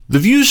The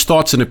views,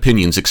 thoughts, and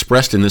opinions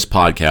expressed in this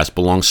podcast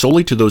belong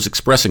solely to those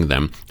expressing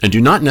them and do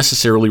not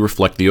necessarily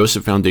reflect the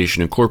OSIP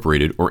Foundation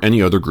Incorporated or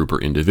any other group or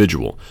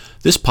individual.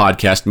 This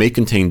podcast may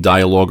contain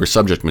dialogue or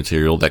subject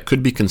material that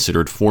could be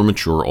considered for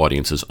mature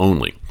audiences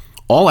only.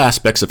 All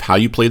aspects of How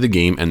You Play the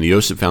Game and the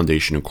OSIP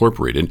Foundation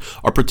Incorporated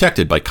are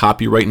protected by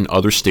copyright and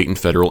other state and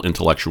federal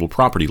intellectual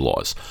property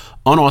laws.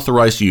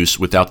 Unauthorized use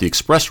without the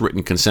express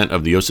written consent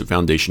of the OSIP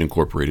Foundation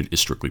Incorporated is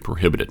strictly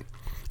prohibited.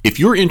 If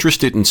you're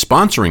interested in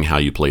sponsoring How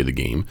You Play the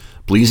Game,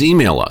 please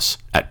email us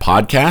at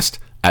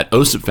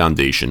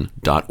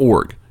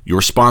podcast@osipfoundation.org.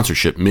 Your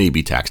sponsorship may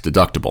be tax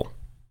deductible.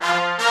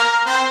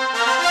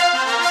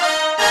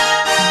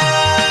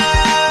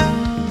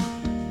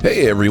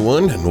 Hey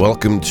everyone, and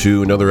welcome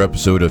to another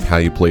episode of How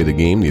You Play the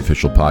Game, the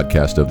official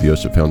podcast of the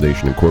OSIP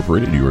Foundation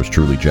Incorporated. Yours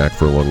truly, Jack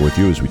Furlong, with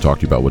you as we talk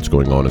to you about what's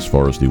going on as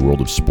far as the world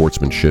of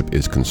sportsmanship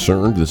is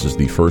concerned. This is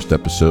the first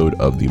episode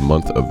of the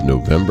month of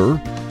November.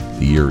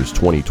 The year is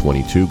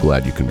 2022.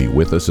 Glad you can be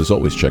with us. As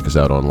always, check us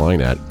out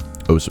online at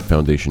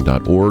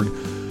osipfoundation.org.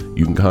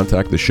 You can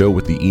contact the show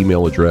with the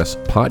email address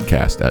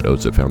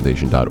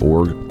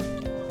podcast@osipfoundation.org.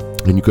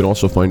 And you can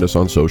also find us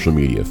on social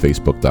media,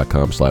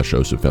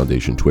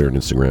 facebook.com/OSIPFoundation, Twitter and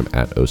Instagram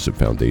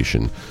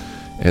 @OSIPFoundation,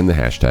 and the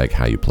hashtag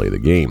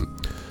HowYouPlayTheGame.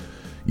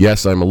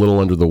 Yes, I'm a little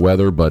under the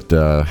weather, but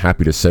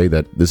happy to say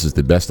that this is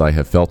the best I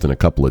have felt in a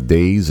couple of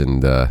days,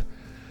 and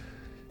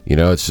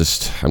it's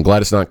just, I'm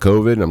glad it's not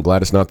COVID. I'm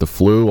glad it's not the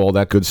flu, all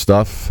that good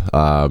stuff.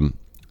 I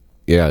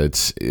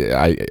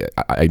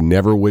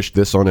never wished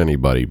this on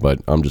anybody, but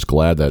I'm just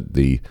glad that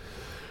the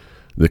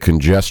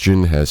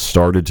congestion has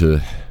started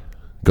to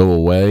go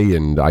away,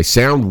 and I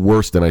sound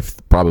worse than I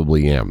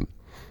probably am.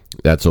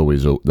 That's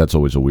always a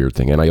weird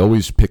thing, and I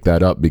always pick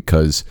that up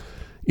because,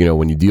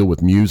 when you deal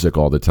with music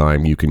all the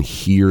time, you can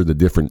hear the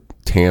different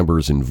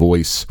timbres in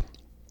voice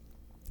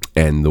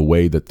and the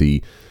way that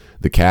the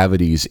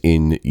cavities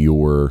in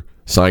your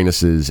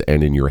sinuses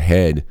and in your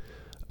head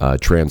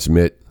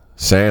transmit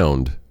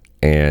sound,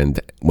 and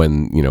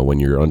when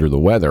you're under the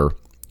weather,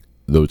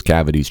 those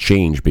cavities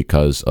change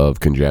because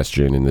of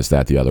congestion and this,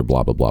 that, the other,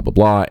 blah blah blah blah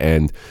blah,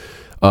 and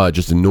it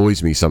just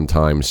annoys me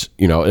sometimes,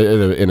 in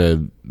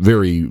a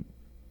very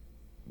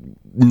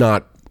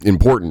not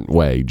important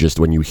way, just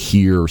when you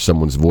hear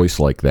someone's voice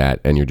like that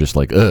and you're just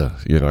like, ugh,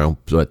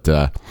 but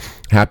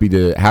happy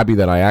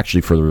that I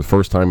actually, for the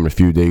first time in a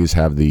few days,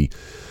 have the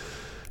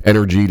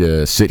energy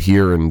to sit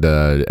here and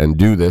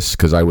do this,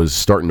 because I was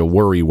starting to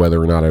worry whether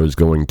or not I was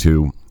going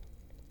to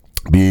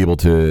be able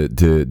to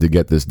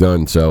get this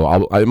done. So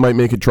I might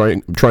try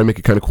and make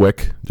it kind of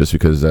quick, just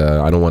because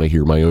I don't want to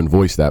hear my own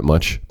voice that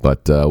much,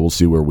 but we'll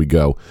see where we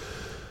go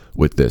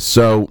with this.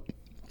 So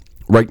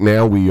right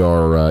now we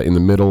are in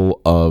the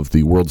middle of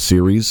the World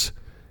Series,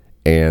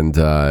 and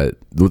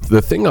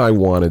the thing I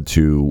wanted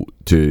to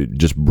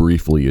just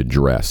briefly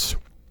address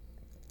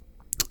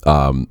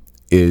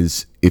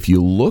is, if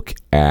you look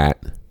at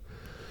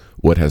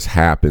what has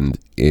happened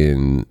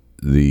in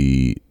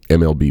the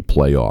MLB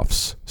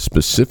playoffs,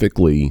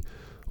 specifically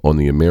on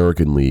the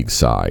American League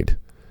side,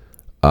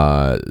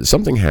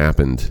 something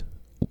happened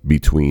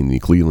between the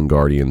Cleveland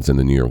Guardians and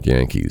the New York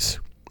Yankees.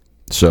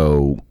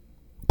 So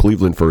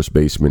Cleveland first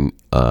baseman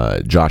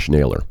Josh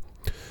Naylor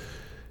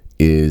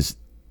is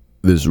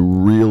this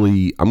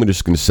really, I'm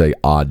just going to say,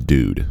 odd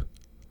dude.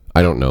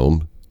 I don't know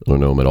him. I don't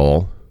know him at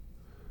all.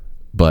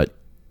 But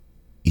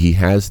he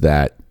has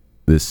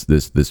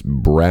this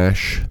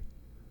brash,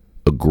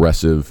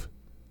 aggressive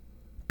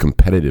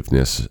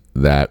competitiveness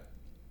that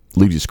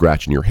leaves you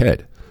scratching your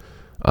head.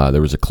 There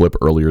was a clip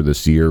earlier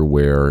this year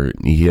where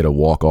he hit a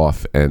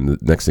walk-off, and the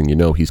next thing you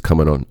know, he's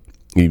coming on,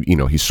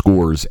 he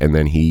scores, and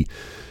then he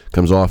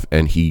comes off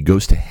and he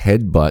goes to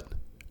headbutt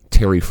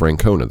Terry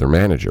Francona, their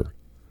manager.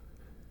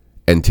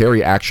 And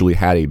Terry actually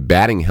had a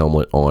batting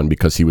helmet on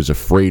because he was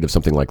afraid of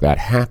something like that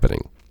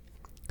happening.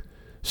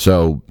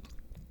 So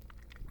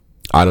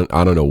I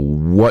don't know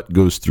what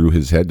goes through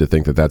his head to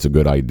think that that's a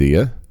good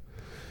idea.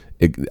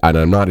 And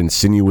I'm not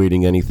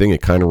insinuating anything.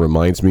 It kind of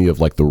reminds me of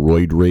like the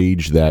roid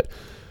rage that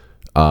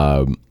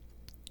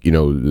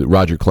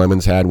Roger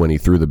Clemens had when he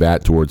threw the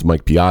bat towards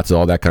Mike Piazza,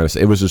 all that kind of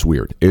stuff. It was just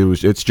weird.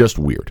 It's just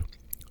weird.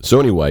 So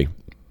anyway,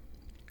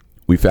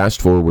 we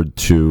fast forward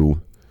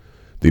to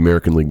the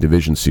American League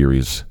Division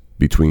Series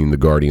between the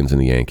Guardians and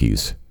the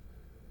Yankees,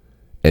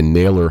 and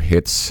Naylor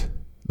hits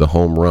the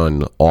home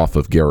run off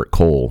of Garrett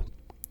Cole.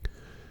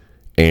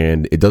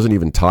 And it doesn't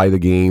even tie the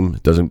game,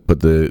 doesn't put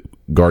the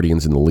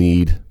Guardians in the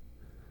lead.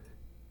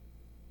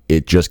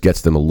 It just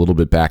gets them a little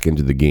bit back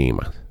into the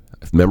game.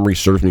 If memory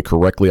serves me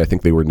correctly, I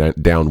think they were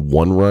down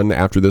 1 run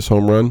after this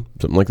home run,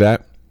 something like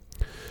that.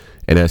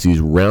 And as he's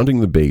rounding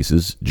the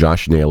bases,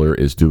 Josh Naylor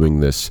is doing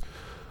this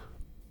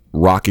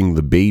rocking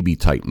the baby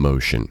type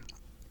motion.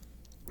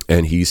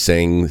 And he's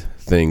saying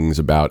things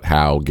about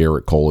how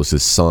Garrett Cole is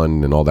his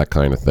son and all that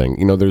kind of thing.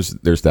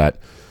 There's that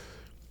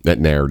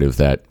narrative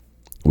that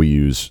we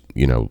use,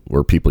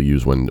 or people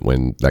use when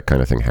that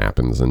kind of thing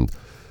happens. And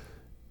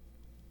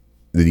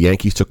the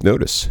Yankees took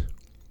notice.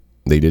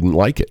 They didn't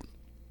like it.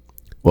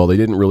 Well, they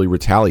didn't really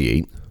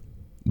retaliate,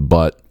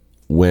 but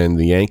when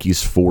the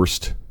Yankees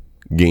forced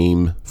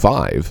Game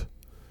 5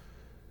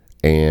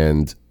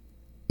 and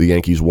the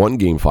Yankees won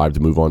Game 5 to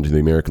move on to the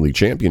American League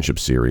Championship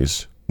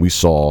Series, we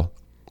saw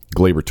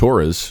Gleyber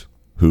Torres,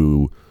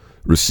 who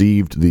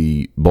received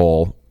the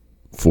ball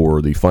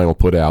for the final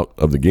put out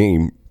of the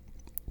game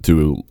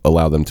to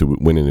allow them to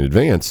win in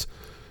advance,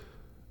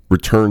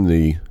 return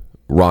the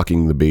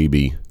rocking the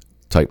baby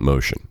type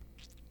motion.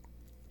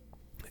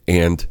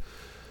 And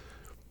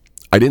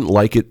I didn't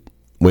like it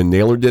when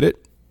Naylor did it,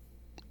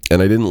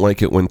 and I didn't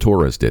like it when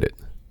Torres did it.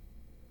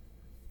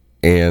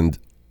 And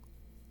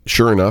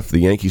sure enough, the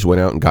Yankees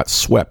went out and got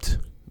swept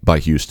by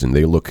Houston.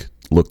 They looked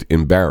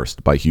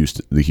embarrassed by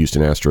the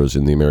Houston Astros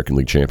in the American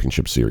League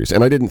Championship Series.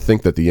 And I didn't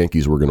think that the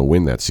Yankees were going to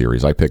win that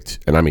series.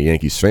 And I'm a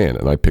Yankees fan,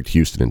 and I picked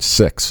Houston in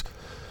 6.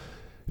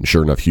 And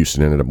sure enough,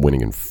 Houston ended up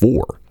winning in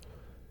 4.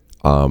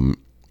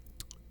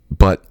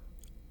 But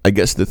I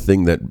guess the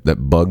thing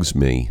that bugs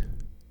me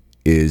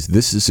is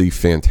this is a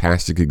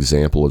fantastic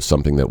example of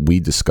something that we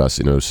discuss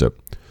in OSIP.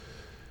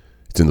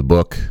 It's in the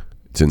book.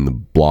 It's in the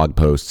blog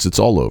posts. It's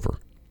all over.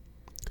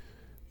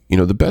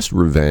 The best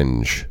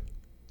revenge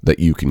that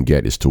you can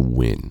get is to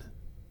win.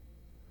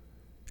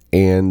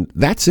 And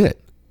that's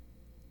it.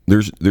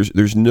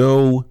 There's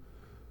no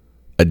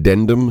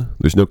addendum.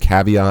 There's no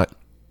caveat.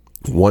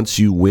 Once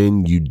you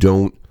win, you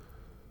don't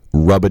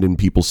rub it in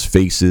people's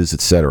faces,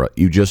 etc.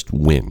 You just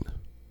win.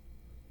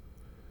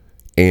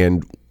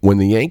 And when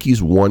the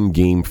Yankees won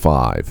Game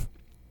 5,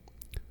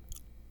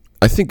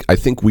 I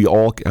think we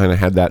all kind of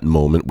had that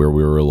moment where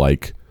we were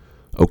like,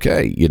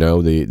 okay,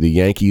 the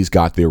Yankees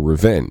got their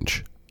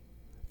revenge.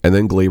 And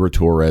then Gleyber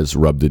Torres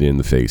rubbed it in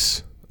the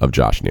face of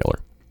Josh Naylor.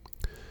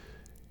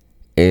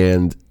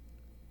 And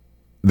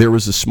there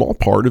was a small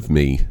part of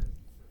me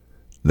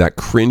that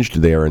cringed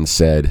there and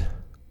said,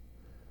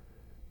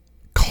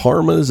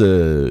 karma's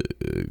a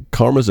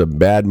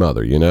bad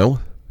mother,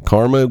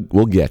 Karma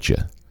will get you.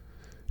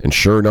 And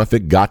sure enough,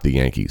 it got the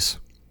Yankees.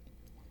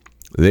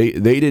 They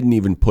didn't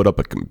even put up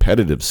a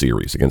competitive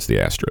series against the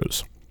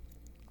Astros.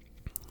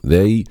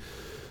 They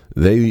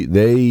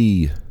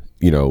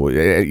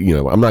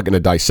I'm not going to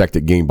dissect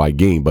it game by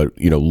game, but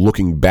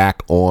looking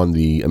back on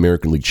the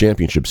American League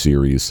Championship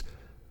Series,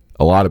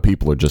 a lot of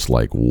people are just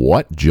like,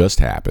 what just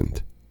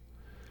happened?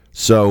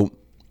 So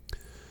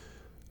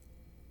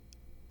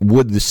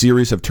would the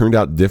series have turned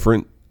out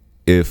different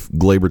if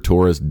Gleyber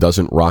Torres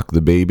doesn't rock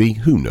the baby?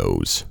 Who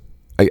knows?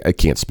 I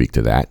can't speak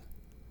to that.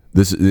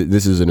 This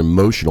is an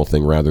emotional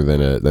thing rather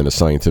than a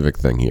scientific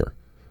thing here.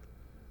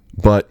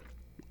 But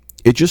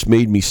it just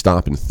made me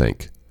stop and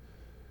think.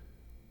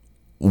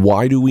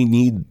 Why do we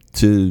need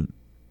to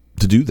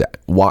do that?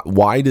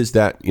 Why does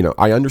that,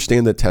 I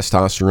understand that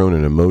testosterone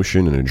and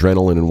emotion and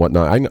adrenaline and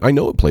whatnot, I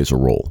know it plays a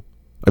role.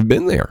 I've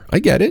been there. I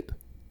get it.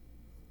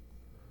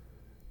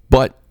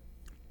 But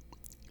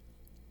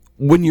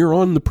when you're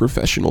on the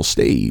professional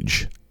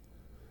stage,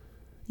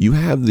 you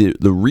have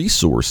the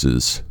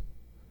resources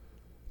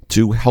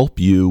to help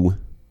you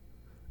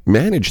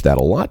manage that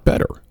a lot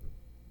better.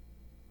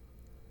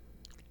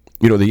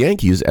 The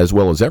Yankees, as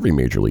well as every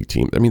major league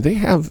team, they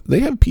have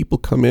people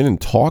come in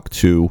and talk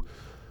to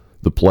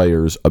the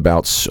players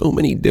about so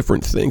many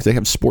different things. They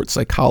have sports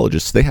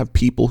psychologists. They have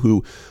people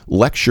who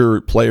lecture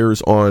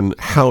players on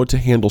how to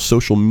handle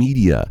social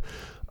media,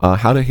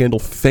 how to handle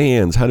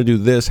fans, how to do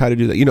this, how to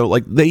do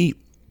that.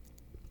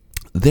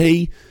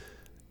 They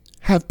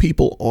have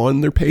people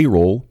on their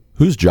payroll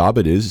whose job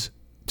it is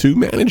to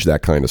manage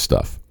that kind of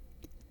stuff.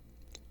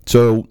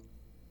 So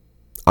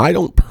I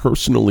don't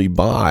personally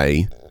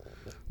buy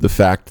the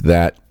fact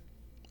that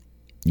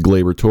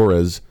Gleyber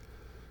Torres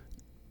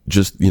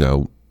just,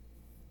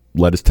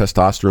 let his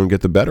testosterone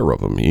get the better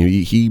of him.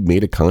 He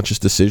made a conscious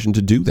decision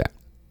to do that.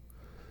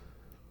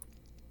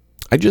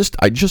 I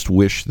just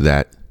wish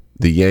that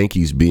the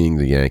Yankees, being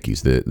the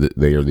Yankees,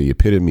 they are the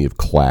epitome of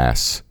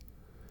class.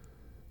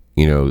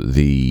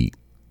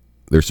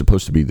 They're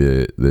supposed to be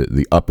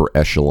the upper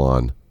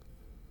echelon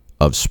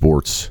of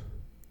sports,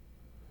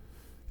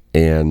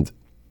 and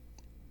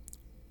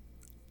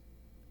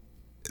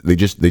they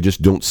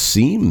just don't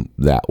seem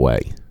that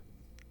way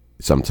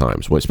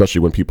sometimes, especially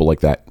when people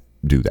like that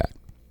do that.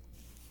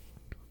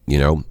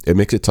 It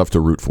makes it tough to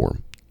root for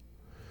them.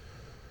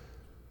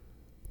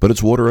 But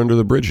it's water under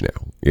the bridge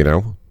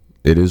now,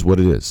 It is what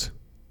it is.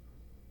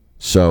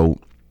 So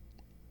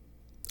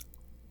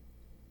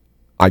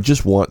I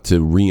just want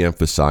to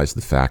reemphasize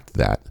the fact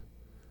that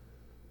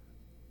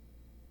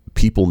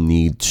people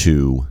need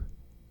to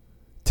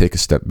take a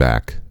step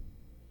back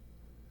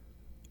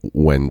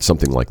when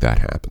something like that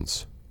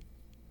happens.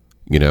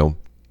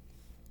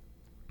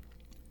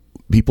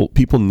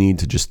 People need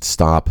to just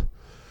stop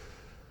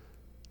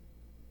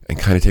and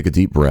kind of take a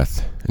deep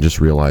breath and just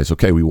realize,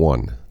 okay, we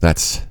won.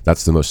 That's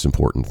the most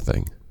important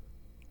thing.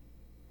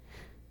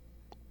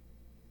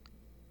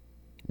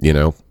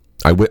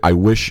 I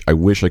wish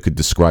I could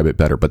describe it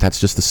better, but that's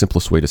just the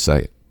simplest way to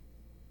say it.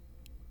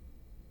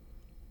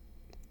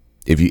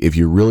 If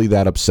you're really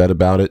that upset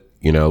about it,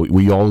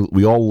 we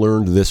all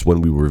learned this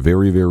when we were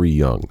very, very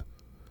young.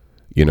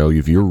 You know,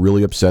 if you're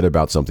really upset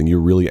about something,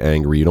 you're really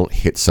angry, you don't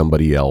hit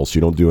somebody else,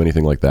 you don't do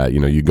anything like that. You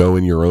know, you go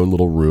in your own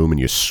little room and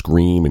you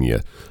scream and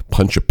you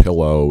punch a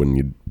pillow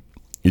and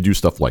you do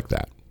stuff like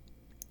that.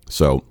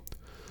 So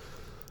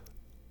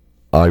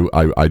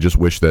I just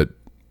wish that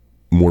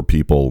more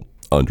people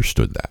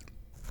understood that.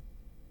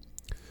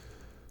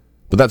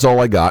 But that's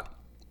all I got.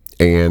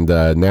 And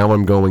now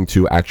I'm going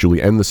to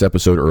actually end this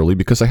episode early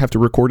because I have to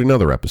record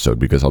another episode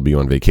because I'll be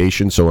on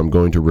vacation. So I'm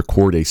going to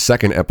record a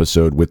second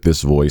episode with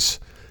this voice.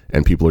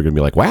 And people are going to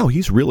be like, wow,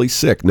 he's really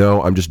sick.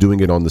 No, I'm just doing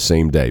it on the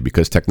same day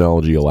because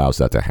technology allows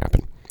that to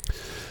happen.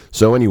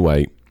 So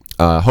anyway,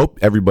 hope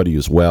everybody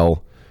is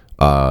well.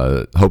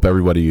 Hope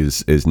everybody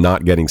is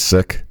not getting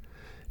sick.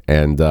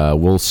 And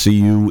we'll see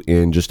you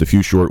in just a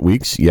few short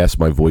weeks. Yes,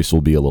 my voice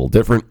will be a little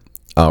different.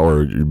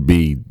 Or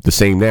be the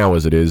same now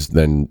as it is,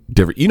 then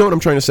different. You know what I'm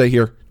trying to say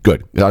here?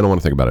 Good. I don't want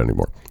to think about it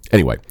anymore.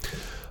 Anyway,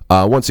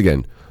 once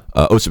again,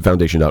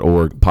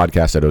 osipfoundation.org,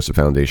 podcast at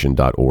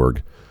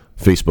osipfoundation.org,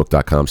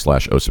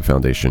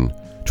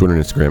 facebook.com/osipfoundation, Twitter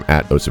and Instagram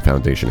at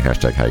osipfoundation,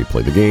 hashtag how you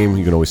play the game.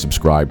 You can always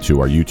subscribe to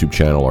our YouTube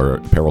channel. Our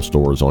apparel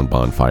store is on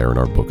Bonfire, and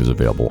our book is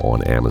available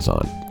on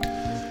Amazon.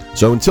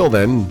 So until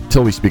then,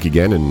 until we speak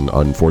again, and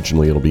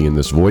unfortunately it'll be in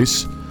this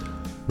voice,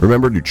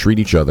 remember to treat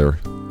each other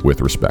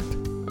with respect.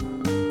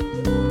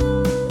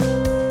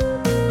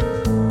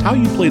 How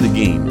You Play the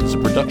Game is a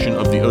production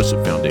of the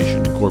OSIP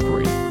Foundation,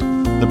 Incorporated.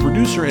 The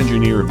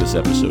producer-engineer of this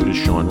episode is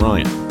Sean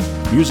Ryan.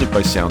 Music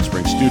by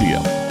Soundspring Studio.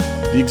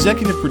 The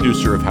executive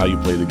producer of How You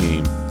Play the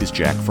Game is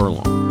Jack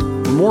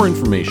Furlong. For more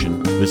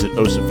information, visit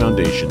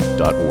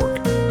osipfoundation.org.